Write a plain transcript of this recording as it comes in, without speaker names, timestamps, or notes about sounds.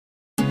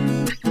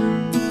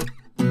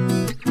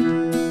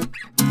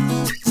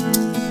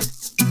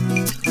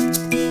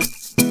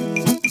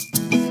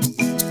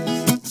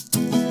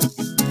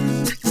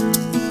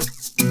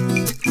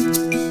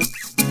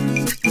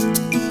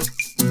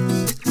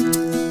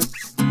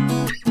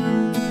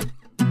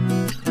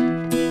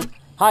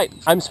Hi,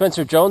 I'm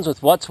Spencer Jones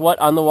with What's What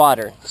on the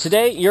Water.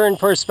 Today, you're in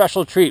for a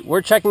special treat.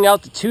 We're checking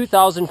out the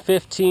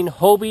 2015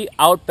 Hobie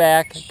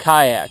Outback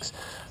kayaks.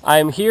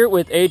 I'm here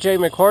with AJ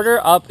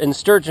McWhorter up in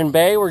Sturgeon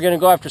Bay. We're going to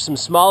go after some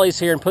smallies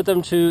here and put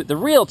them to the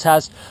real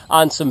test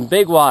on some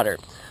big water.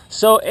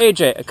 So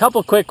AJ, a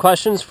couple quick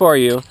questions for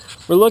you.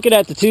 We're looking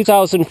at the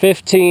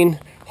 2015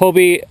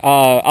 Hobie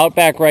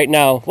Outback right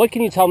now. What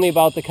can you tell me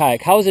about the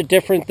kayak? How is it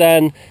different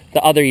than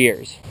the other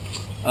years?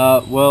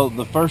 Well,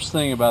 the first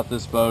thing about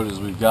this boat is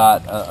we've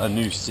got a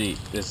new seat.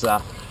 It's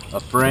a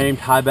framed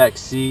high back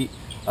seat.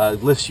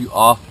 It lifts you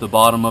off the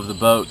bottom of the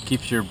boat,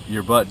 keeps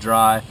your butt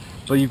dry,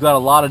 but you've got a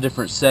lot of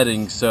different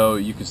settings so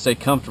you can stay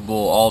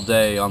comfortable all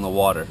day on the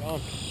water.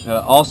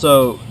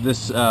 Also,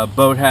 this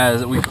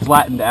boat we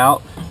flattened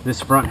out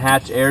this front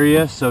hatch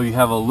area so you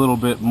have a little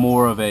bit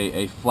more of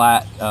a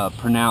flat,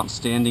 pronounced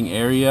standing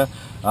area.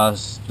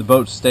 The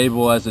boat's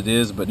stable as it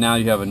is, but now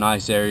you have a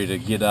nice area to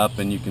get up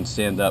and you can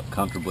stand up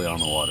comfortably on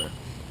the water.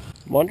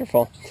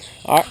 Wonderful.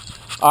 All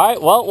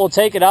right, well, we'll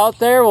take it out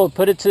there. We'll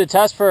put it to the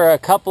test for a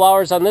couple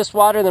hours on this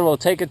water, then we'll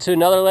take it to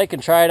another lake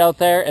and try it out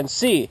there and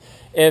see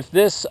if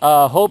this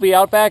Hobie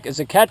Outback is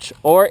a catch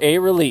or a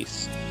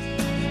release.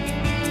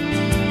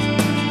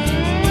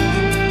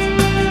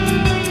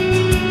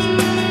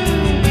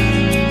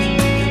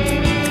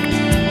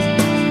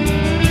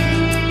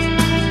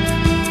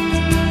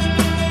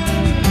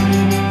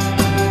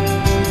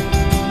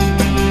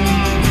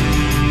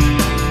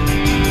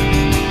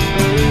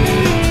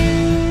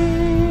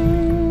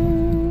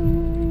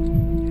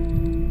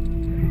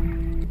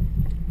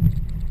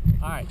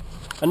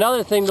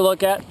 Another thing to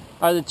look at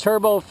are the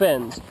turbo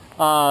fins.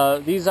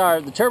 These are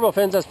the turbo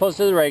fins as opposed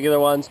to the regular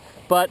ones,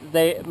 but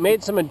they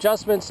made some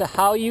adjustments to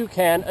how you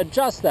can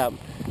adjust them.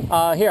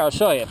 Here, I'll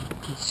show you.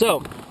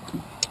 So,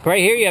 right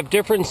here you have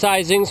different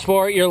sizings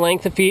for your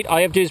length of feet. All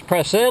you have to do is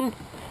press in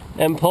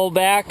and pull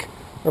back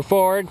or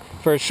forward.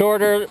 For a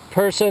shorter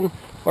person,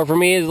 or for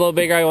me, it's a little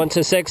bigger, I went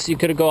to 6. You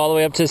could go all the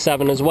way up to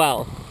 7 as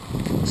well.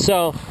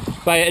 So,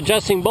 by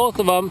adjusting both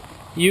of them,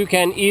 you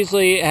can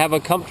easily have a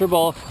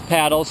comfortable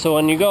paddle. So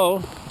when you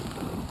go,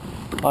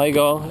 all you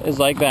go is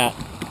like that,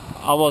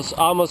 almost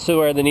to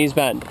where the knees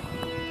bend.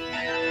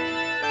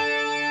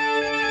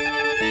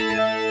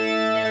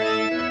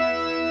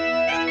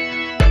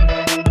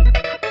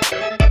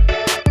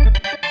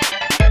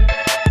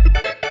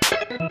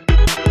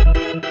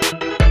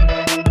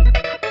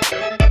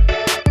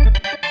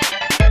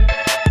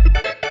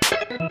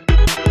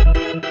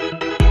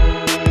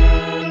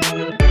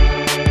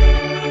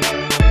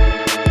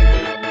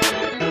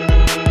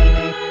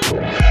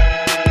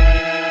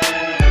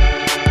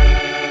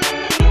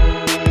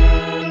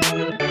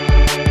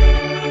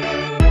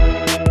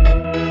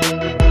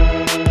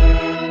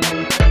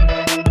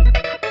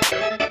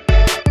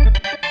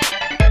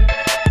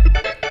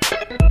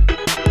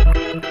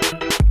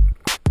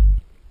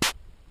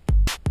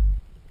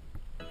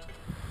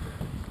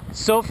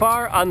 So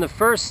far, on the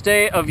first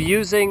day of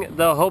using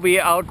the Hobie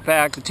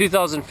Outback, the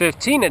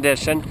 2015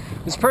 edition,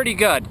 it's pretty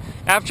good.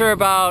 After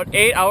about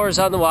 8 hours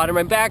on the water,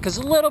 my back is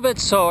a little bit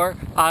sore.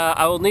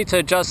 I will need to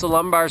adjust the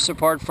lumbar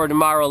support for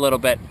tomorrow a little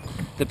bit.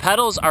 The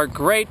pedals are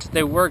great.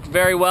 They work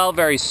very well,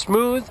 very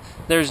smooth.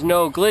 There's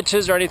no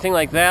glitches or anything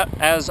like that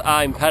as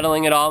I'm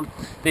pedaling it all.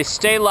 They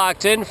stay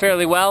locked in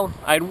fairly well.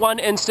 I had one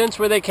instance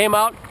where they came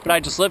out, but I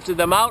just lifted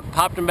them out,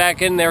 popped them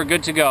back in, they were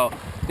good to go.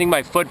 I think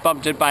my foot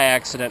bumped it by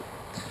accident.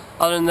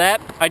 Other than that,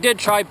 I did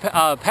try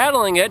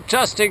paddling it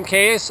just in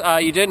case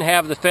you didn't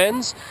have the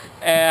fins,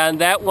 and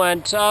that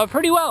went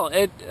pretty well.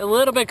 It a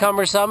little bit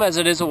cumbersome as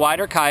it is a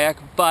wider kayak,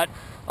 but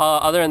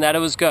other than that, it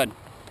was good.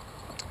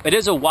 It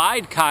is a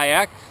wide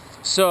kayak,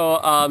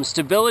 so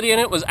stability in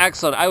it was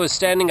excellent. I was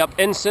standing up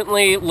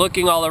instantly,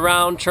 looking all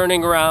around,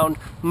 turning around,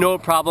 no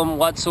problem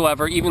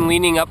whatsoever. Even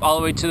leaning up all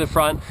the way to the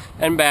front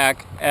and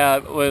back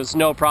was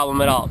no problem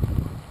at all.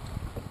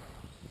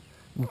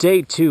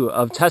 Day 2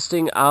 of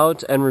testing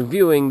out and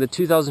reviewing the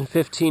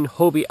 2015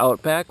 Hobie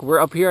Outback. We're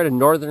up here at a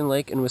northern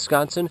lake in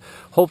Wisconsin,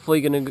 hopefully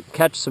going to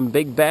catch some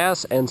big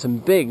bass and some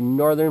big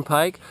northern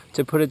pike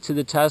to put it to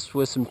the test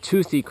with some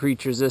toothy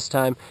creatures this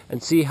time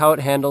and see how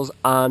it handles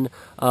on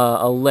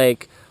a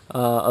lake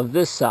of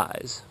this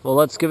size. Well,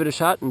 let's give it a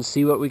shot and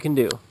see what we can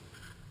do.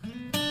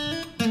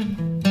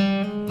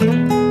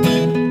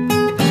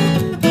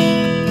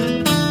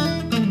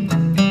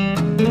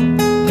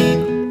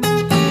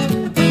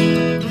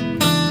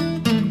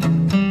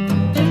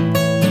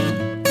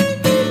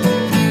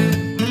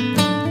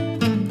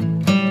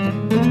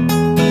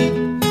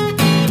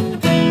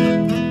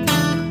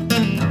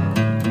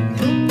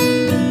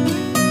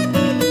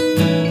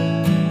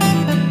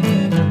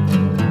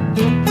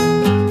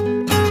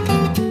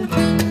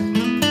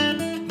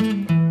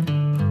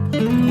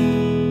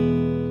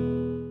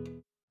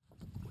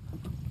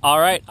 All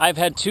right, I've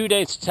had 2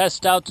 days to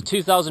test out the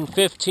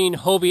 2015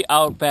 Hobie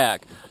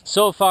Outback.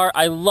 So far,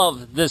 I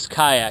love this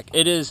kayak.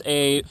 It is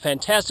a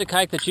fantastic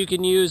kayak that you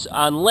can use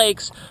on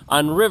lakes,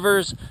 on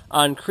rivers,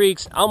 on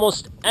creeks,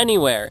 almost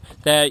anywhere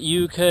that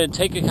you could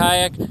take a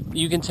kayak,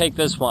 you can take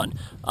this one.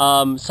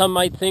 Some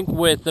might think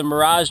with the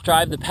Mirage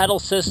Drive, the pedal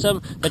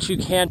system, that you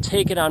can't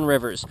take it on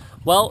rivers.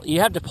 Well, you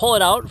have to pull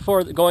it out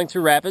for going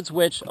through rapids,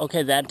 which,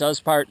 okay,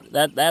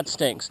 that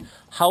stinks.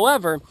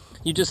 However,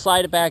 you just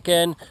slide it back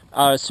in.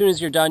 As soon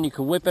as you're done, you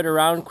can whip it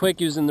around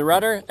quick using the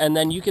rudder, and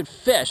then you could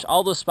fish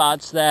all the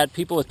spots that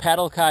people with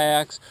paddle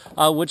kayaks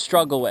would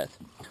struggle with.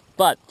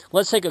 But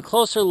let's take a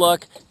closer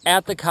look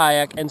at the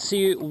kayak and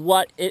see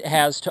what it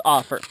has to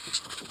offer.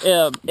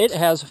 It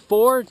has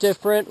 4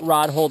 different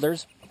rod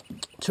holders,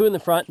 2 in the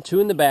front, 2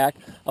 in the back,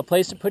 a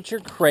place to put your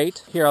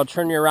crate. Here, I'll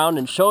turn you around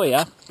and show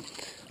you.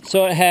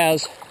 So it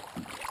has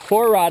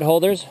 4 rod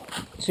holders,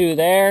 2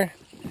 there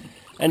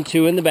and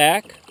 2 in the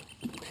back.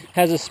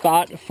 Has a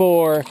spot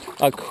for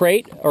a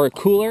crate or a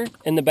cooler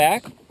in the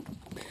back.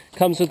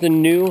 Comes with a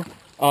new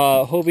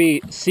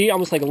Hobie seat,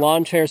 almost like a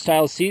lawn chair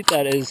style seat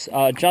that is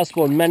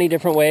adjustable in many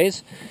different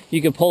ways.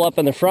 You can pull up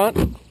in the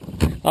front,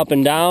 up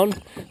and down.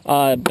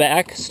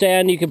 Back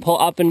stand you can pull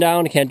up and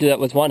down. You can't do that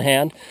with one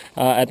hand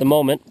at the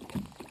moment.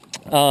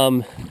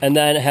 And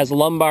then it has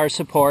lumbar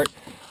support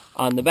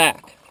on the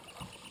back.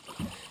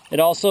 It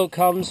also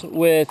comes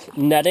with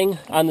netting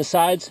on the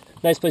sides.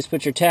 Nice place to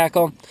put your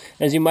tackle.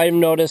 As you might have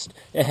noticed,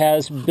 it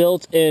has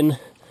built-in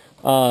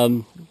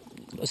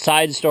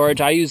side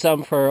storage. I use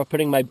them for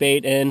putting my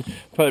bait in,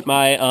 put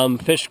my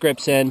fish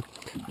grips in,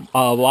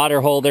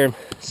 water holder,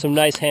 some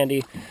nice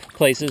handy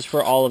places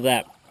for all of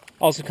that.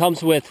 Also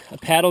comes with a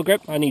paddle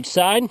grip on each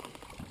side.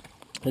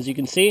 As you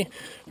can see,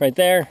 right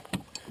there,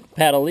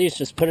 paddle leash,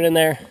 just put it in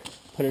there,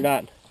 put it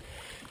on.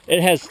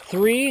 It has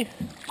 3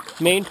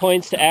 main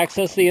points to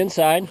access the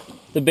inside.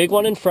 The big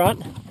one in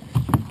front,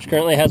 which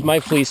currently has my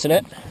fleece in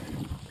it.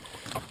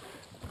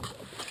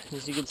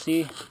 As you can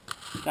see,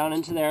 down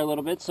into there a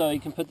little bit, so you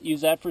can use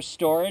that for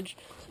storage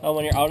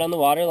when you're out on the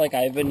water like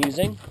I've been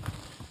using.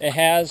 It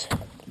has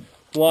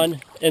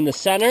one in the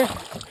center.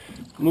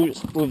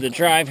 Move the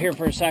drive here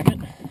for a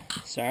second.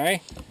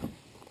 Sorry.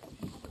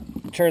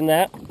 Turn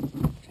that,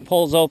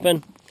 pulls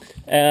open,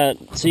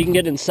 so you can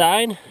get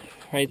inside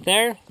right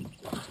there.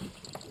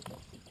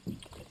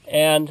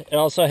 And it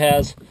also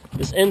has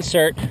this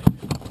insert,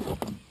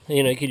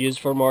 you could use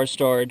for more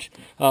storage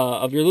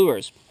of your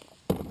lures.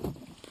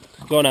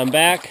 Going on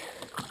back,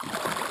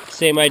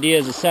 same idea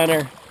as the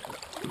center.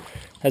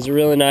 Has a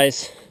really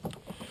nice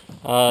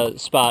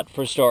spot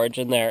for storage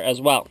in there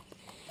as well.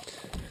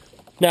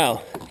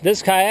 Now,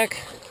 this kayak,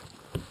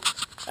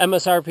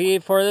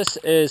 MSRP for this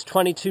is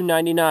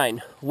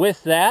 $22.99.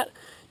 With that,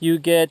 you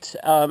get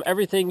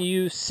everything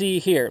you see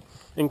here,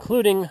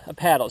 including a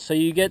paddle. So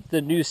you get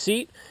the new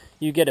seat,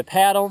 you get a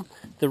paddle,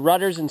 the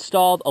rudder's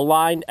installed,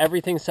 aligned,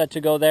 everything's set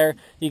to go there.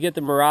 You get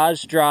the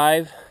Mirage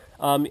Drive.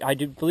 I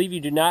do believe you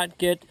do not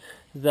get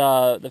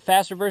the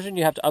faster version.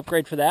 You have to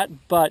upgrade for that,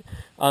 but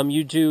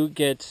you do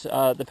get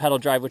the pedal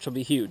drive, which will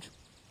be huge.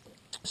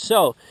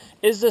 So,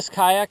 is this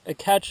kayak a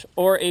catch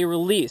or a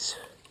release?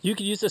 You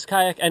could use this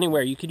kayak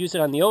anywhere. You could use it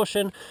on the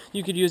ocean.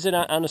 You could use it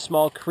on a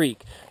small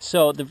creek.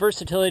 So the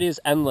versatility is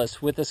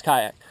endless with this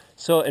kayak.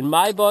 So in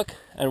my book,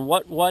 and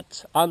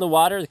what's on the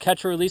water, the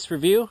catch or release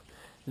review,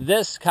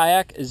 this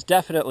kayak is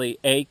definitely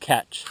a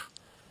catch.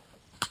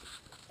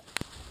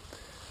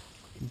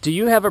 Do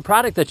you have a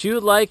product that you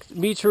would like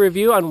me to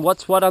review on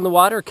what's what on the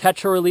water,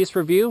 catch or release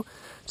review?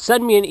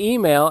 Send me an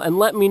email and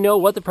let me know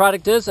what the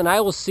product is, and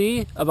I will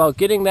see about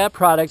getting that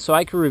product so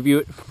I can review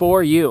it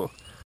for you.